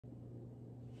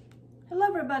Hello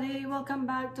everybody, welcome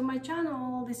back to my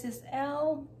channel. This is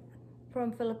Elle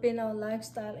from Filipino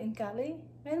Lifestyle in Cali.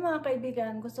 Ngayon mga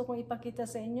kaibigan, gusto kong ipakita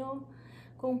sa inyo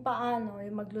kung paano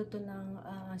magluto ng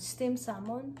steamed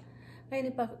salmon.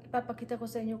 Ngayon ipapakita ko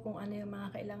sa inyo kung ano yung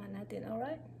mga kailangan natin,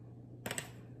 alright?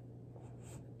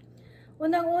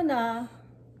 Unang-una,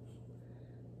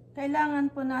 kailangan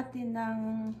po natin ng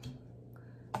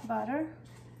butter.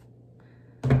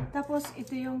 Tapos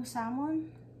ito yung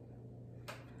salmon.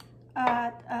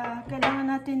 At kailangan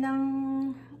natin ng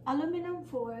aluminum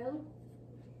foil.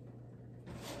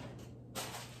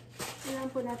 Kailangan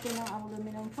po natin ng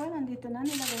aluminum foil. Nandito na,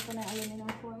 nilagay ko na yung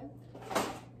aluminum foil.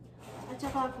 At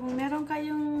saka kung meron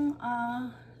kayong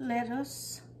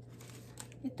lettuce,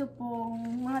 ito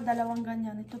pong mga dalawang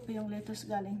ganyan. Ito po yung lettuce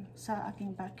galing sa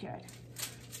aking backyard.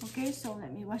 Okay, so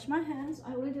let me wash my hands.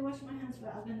 I already washed my hands,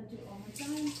 but I'm gonna do it all the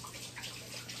time.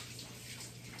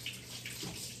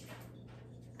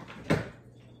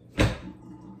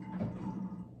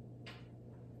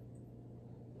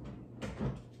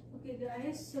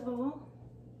 Guys,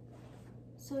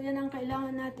 so yan ang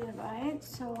kailangan natin, right?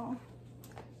 So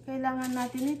kailangan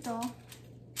natin ito.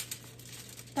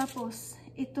 Tapos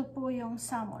ito po yung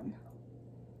salmon.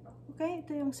 Okay,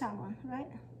 ito yung salmon, right?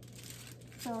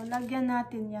 So lagyan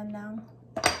natin yan ng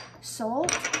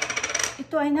salt.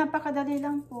 Ito ay napakadali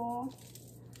lang po.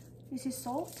 This is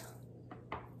salt.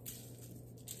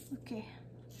 Okay,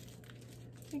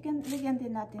 ligyan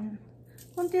din natin.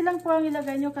 Kunti lang po ang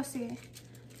ilagay nyo kasi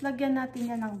lagyan natin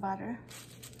yan ng butter.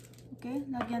 Okay,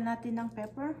 lagyan natin ng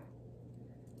pepper.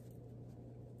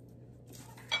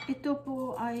 Ito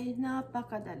po ay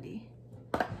napakadali.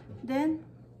 Then,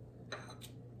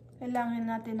 kailangan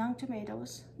natin ng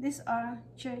tomatoes. These are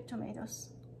cherry tomatoes.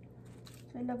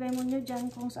 So, ilagay mo nyo dyan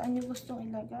kung saan nyo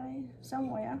gustong ilagay.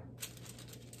 Somewhere.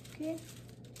 Okay.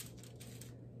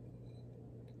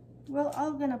 Well,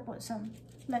 I'm gonna put some,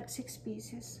 like 6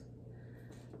 pieces.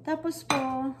 Tapos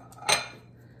po,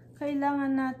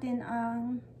 kailangan natin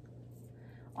ang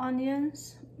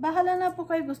onions. Bahala na po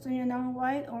kayo, gusto niyo ng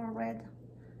white or red.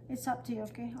 It's up to you,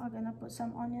 okay? I'm gonna put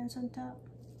some onions on top.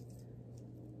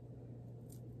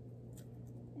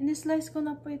 In-slice ko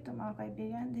na po ito mga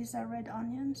kaibigan. These are red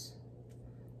onions.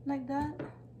 Like that.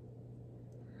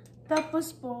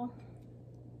 Tapos po,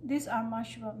 these are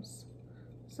mushrooms.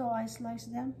 So I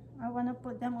slice them. I wanna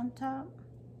put them on top.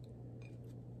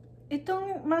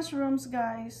 Itong mushrooms,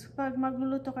 guys, pag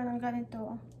magluluto ka ng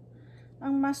ganito,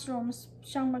 ang mushrooms,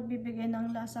 siyang magbibigay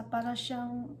ng lasa para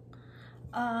siyang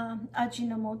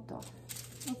Ajinomoto.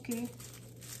 Okay?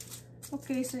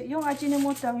 Okay, so yung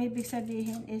Ajinomoto, ang ibig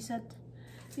sabihin is that,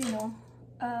 you know,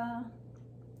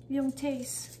 yung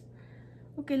taste.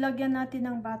 Okay, lagyan natin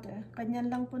ng butter. Ganyan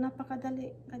lang po,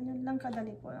 napakadali. Ganyan lang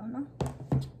kadali po, no?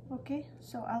 Okay,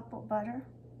 so I'll put butter.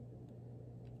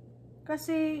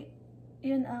 Kasi,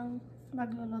 yun ang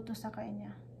magluluto sa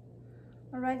kanya.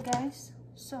 Alright guys,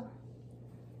 so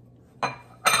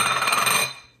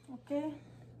okay,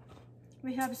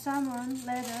 we have salmon,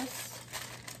 lettuce,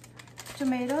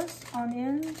 tomatoes,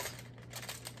 onions,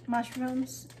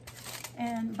 mushrooms,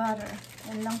 and butter.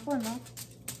 Yan lang po, no?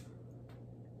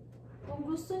 Kung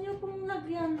gusto nyo pong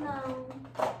lagyan ng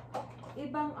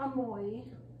ibang amoy,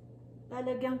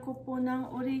 lalagyan ko po ng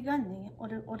oregano.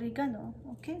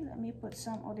 Okay, let me put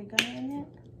some oregano in it.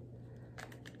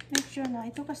 Make sure na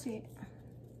ito kasi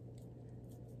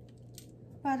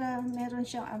para meron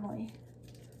siyang amoy.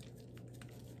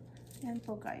 Yan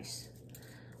po guys.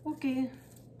 Okay.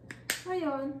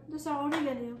 Ngayon, doon sa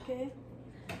oregano, okay?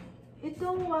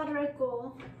 Itong water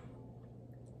ko,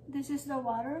 this is the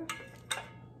water.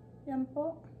 Yan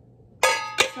po.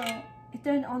 So,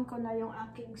 i-turn on ko na yung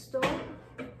aking stove.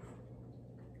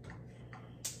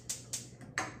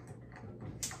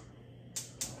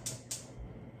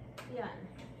 Yan.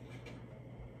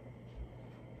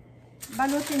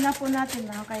 Balutin na po natin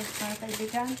mga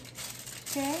kaibigan.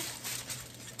 Okay?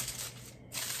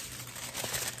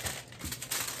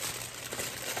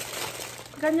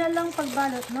 Ganyan lang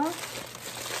pagbalot, no?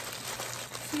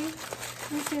 See?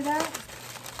 You see that?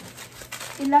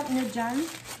 Ilak nyo dyan.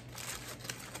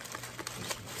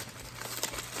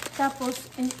 Tapos,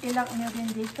 ilak nyo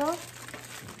rin dito.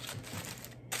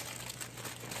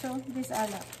 So, this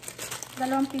alak. 2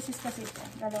 pieces kasi ito.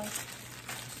 2.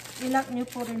 Ilak nyo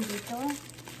po rin dito.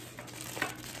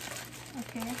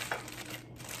 Okay.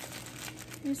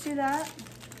 You see that?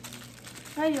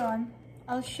 Ngayon,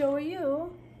 I'll show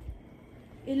you.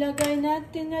 Ilagay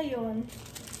natin ngayon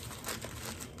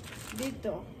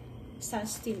dito sa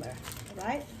steamer.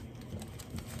 Alright?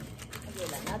 Lagyan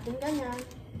lang natin ganyan.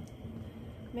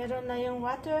 Meron na yung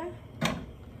water.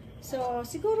 So,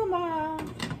 siguro mga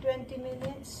 20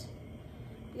 minutes.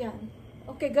 Yan.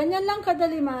 Okay, ganyan lang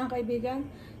kadali mga kaibigan.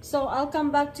 So, I'll come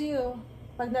back to you.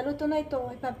 Pag naluto na ito,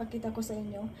 ipapakita ko sa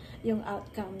inyo yung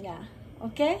outcome niya.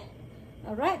 Okay?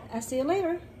 Alright, I'll see you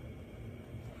later.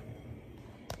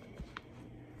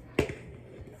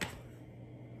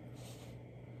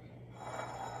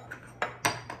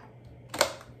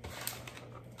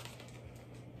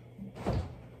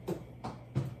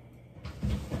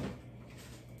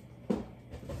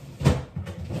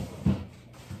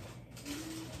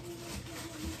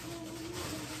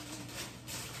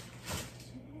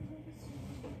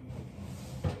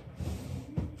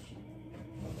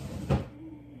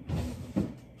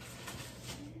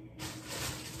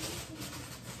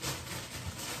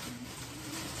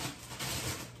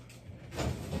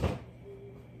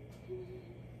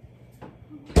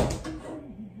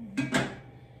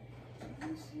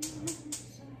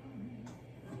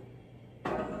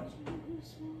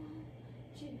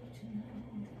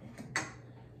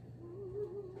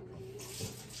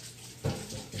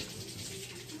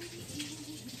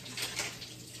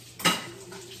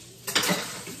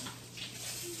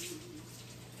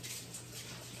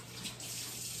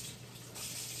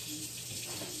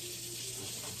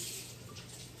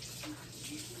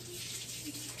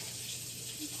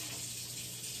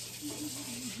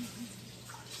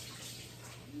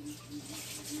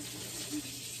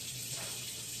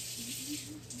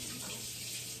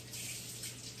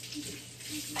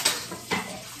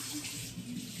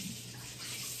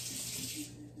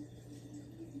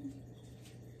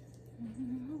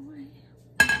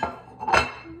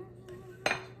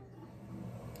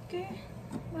 Okay,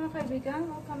 mga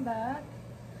kaibigan, welcome back.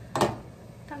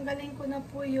 Tanggalin ko na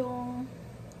po yung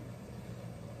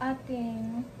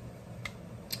ating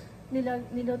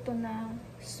niluto na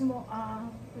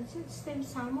steamed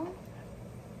salmon.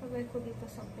 Lagay ko dito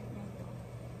sa plate na ito.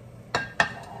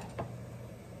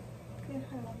 Okay,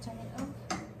 I'll turn it off.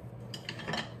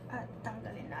 At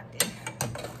tanggalin natin.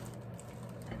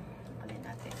 Tanggalin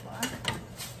natin po.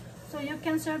 So you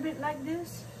can serve it like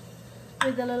this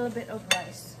with a little bit of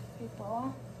rice. Ito.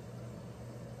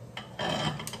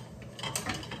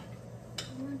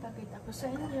 Pakita ko sa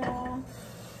inyo.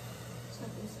 So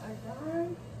these are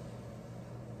done.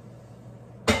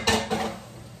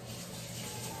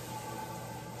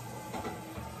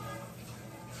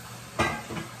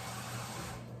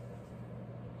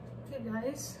 Okay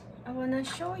guys, I wanna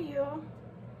show you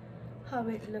how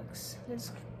it looks.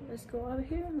 Let's go over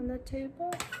here on the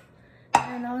table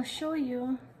and I'll show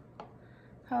you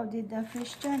how did the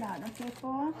fish turn out. Okay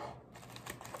po?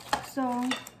 So,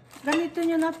 ganito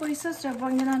nyo na po isa-serve.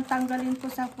 Huwag nyo nang tanggalin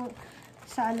po sa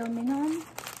aluminum.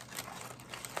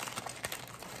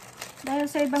 Dahil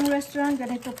sa ibang restaurant,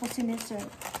 ganito po siniserve.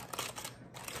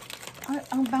 Ay,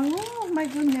 ang bango! Oh my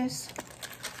goodness!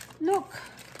 Look!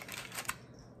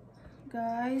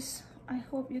 Guys, I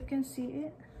hope you can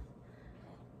see it.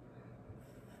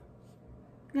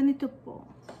 Ganito po.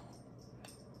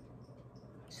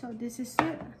 So, this is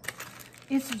it.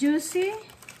 It's juicy.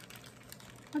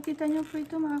 Makita nyo po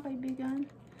ito mga kaibigan.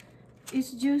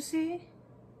 It's juicy.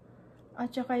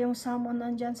 At saka yung salmon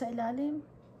nandyan sa ilalim.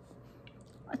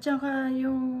 At saka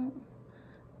yung,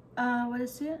 what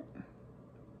is it?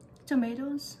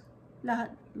 Tomatoes. Lahat,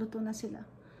 luto na sila.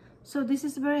 So, this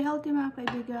is very healthy mga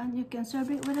kaibigan. You can serve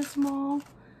it with a small,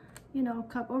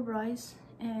 cup of rice.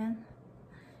 And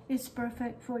it's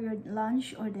perfect for your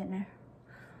lunch or dinner.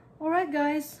 Alright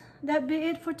guys, that be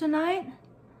it for tonight.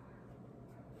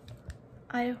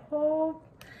 I hope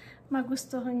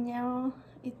magustuhan niyo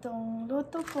itong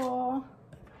luto ko.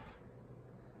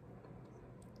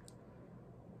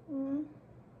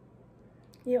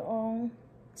 Yung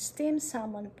steamed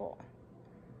salmon po.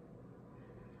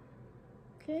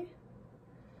 Okay?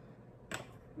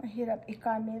 Mahirap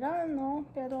i-camera, no?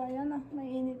 Pero ayan na,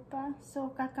 mainit pa.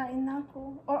 So, kakain na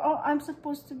ako. Or I'm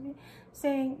supposed to be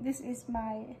saying this is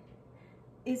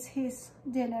his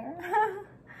dinner.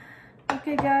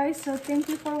 Okay guys, so thank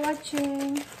you for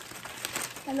watching.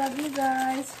 I love you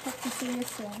guys. Hope to see you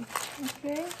soon.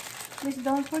 Okay? Please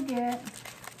don't forget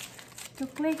to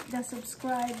click the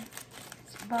subscribe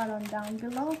button down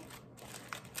below.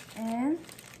 And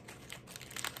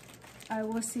I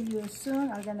will see you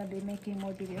soon. I'm gonna be making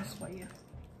more videos for you.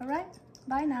 Alright?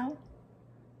 Bye now.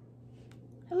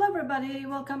 Hello everybody.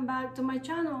 Welcome back to my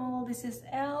channel. This is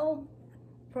Elle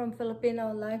from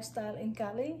Filipino Lifestyle in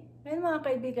Cali. Ngayon mga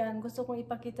kaibigan, gusto kong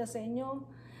ipakita sa inyo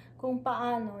kung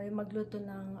paano magluto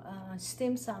ng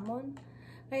steamed salmon.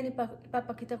 Ngayon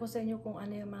ipapakita ko sa inyo kung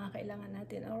ano yung mga kailangan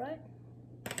natin. Alright?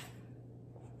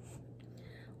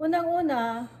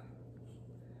 Unang-una,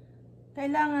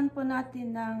 kailangan po natin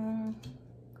ng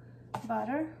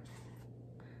butter.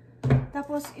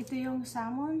 Tapos, ito yung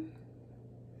salmon.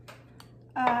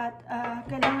 At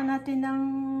kailangan natin ng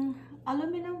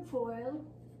aluminum foil.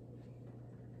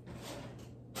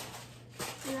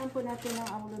 Kailangan po natin ng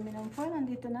aluminum foil.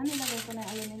 Nandito na, nilagay ko na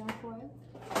yung aluminum foil.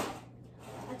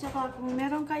 At saka kung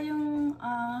meron kayong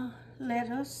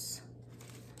lettuce,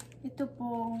 ito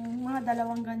po, mga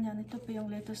dalawang ganyan. Ito po yung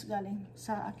lettuce galing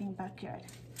sa aking backyard.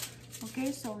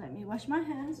 Okay, so let me wash my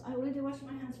hands. I already washed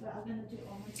my hands, but I'm gonna do it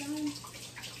one more time.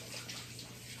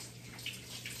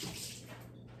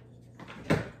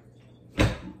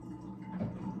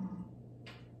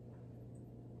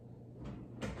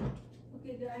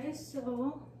 Okay guys,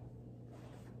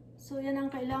 so yan ang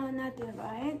kailangan natin,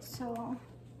 right? So,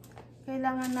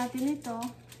 kailangan natin ito.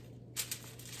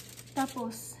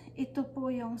 Tapos, ito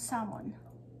po yung salmon.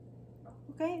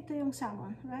 Okay, ito yung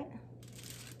salmon, right?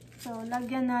 So,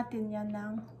 lagyan natin yan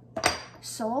ng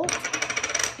salt.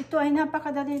 Ito ay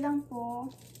napakadali lang po.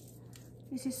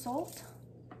 This is salt.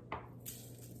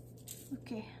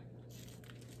 Okay.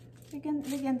 Lagyan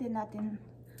din natin.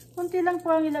 Kunti lang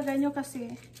po ang ilagay nyo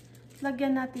kasi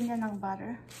lagyan natin yan ng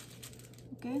butter.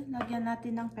 Okay, lagyan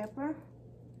natin ng pepper.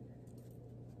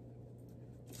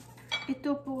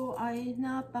 Ito po ay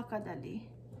napakadali.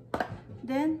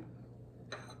 Then,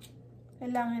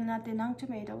 kailangan natin ng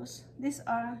tomatoes. These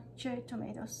are cherry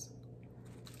tomatoes.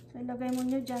 So, ilagay mo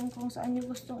nyo dyan kung saan nyo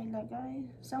gustong ilagay.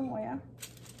 Somewhere.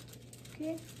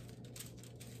 Okay.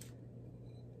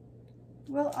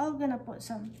 Well, I'm gonna put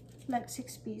some, like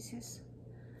 6 pieces.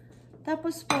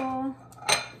 Tapos po,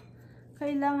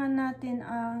 kailangan natin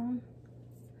ang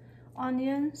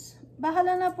onions.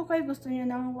 Bahala na po kayo, gusto nyo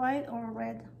ng white or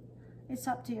red. It's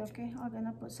up to you, okay? I'm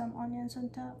gonna put some onions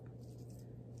on top.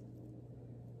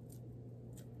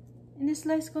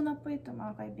 In-slice ko na po ito,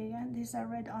 mga kaibigan. These are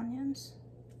red onions.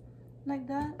 Like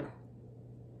that.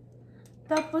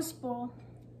 Tapos po,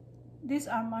 these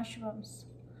are mushrooms.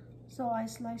 So, I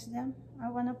slice them. I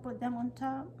wanna put them on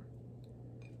top.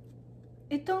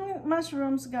 Itong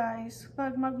mushrooms, guys,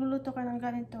 pag magluluto ka ng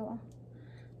ganito,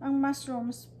 ang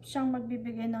mushrooms, siyang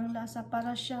magbibigay ng lasa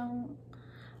para siyang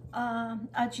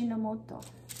Ajinomoto.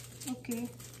 Okay.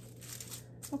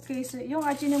 Okay, so yung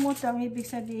Ajinomoto, ang ibig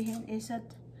sabihin is that,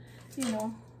 you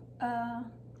know,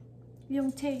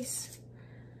 yung taste.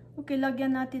 Okay,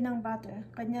 lagyan natin ng butter.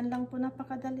 Ganyan lang po,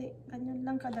 napakadali. Ganyan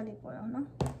lang kadali po, no?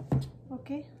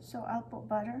 Okay, so I'll put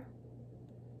butter.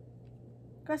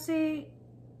 Kasi,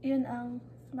 yun ang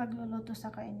magluluto sa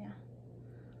kanya.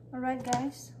 Alright,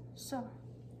 guys. So,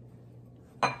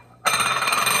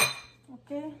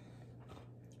 okay.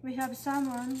 We have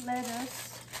salmon,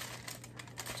 lettuce,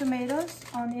 tomatoes,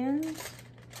 onions,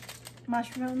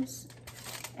 mushrooms,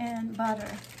 and butter.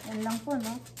 Yan lang po,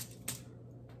 no?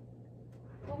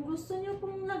 Kung gusto nyo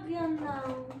pong lagyan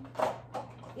ng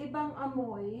ibang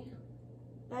amoy,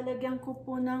 lalagyan ko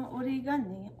po ng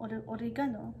oregano.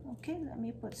 Okay, let me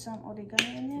put some oregano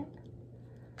in it.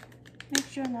 Make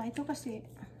sure na, ito kasi,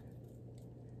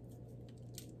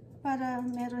 para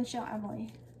meron siyang amoy.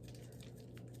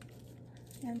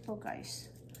 Yan po, guys.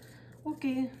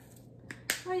 Okay.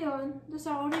 Ngayon, doon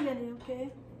sa oregano, okay?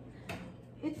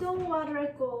 Itong water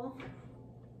ko,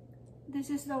 this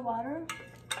is the water.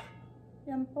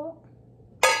 Yan po.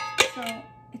 So,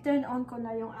 i-turn on ko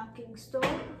na yung aking stove.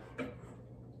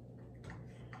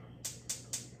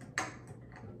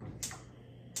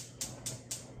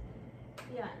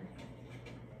 Yan.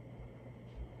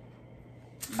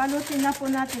 Balutin na po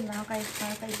natin, mga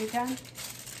kaibigan.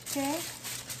 Okay?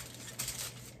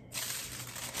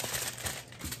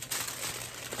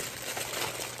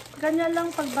 Ganyan lang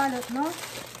pagbalot, no?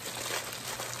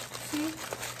 See?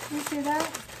 You see that?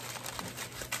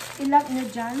 Ilak nyo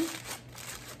dyan.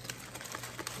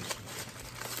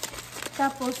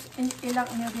 Tapos,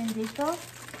 ilak nyo rin dito.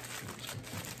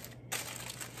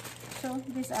 So,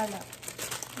 this alak.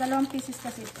 2 pieces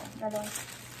kasi ito.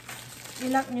 2.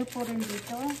 Ilak nyo po rin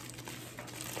dito.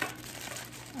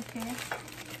 Okay.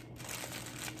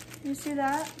 You see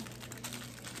that?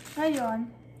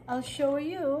 Ngayon, I'll show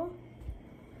you.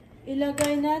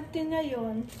 Ilagay natin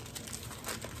ngayon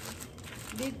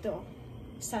dito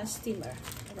sa steamer.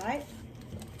 Alright?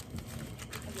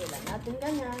 Lagyan lang natin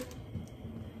ganyan.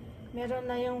 Meron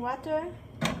na yung water.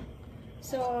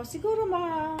 So, siguro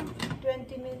mga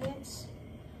 20 minutes.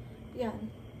 Yan.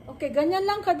 Okay, ganyan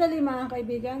lang kadali, mga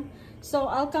kaibigan.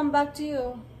 So, I'll come back to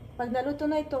you. Pag naluto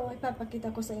na ito, ipapakita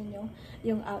ko sa inyo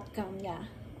yung outcome niya.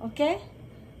 Okay?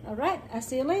 Alright, I'll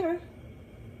see you later.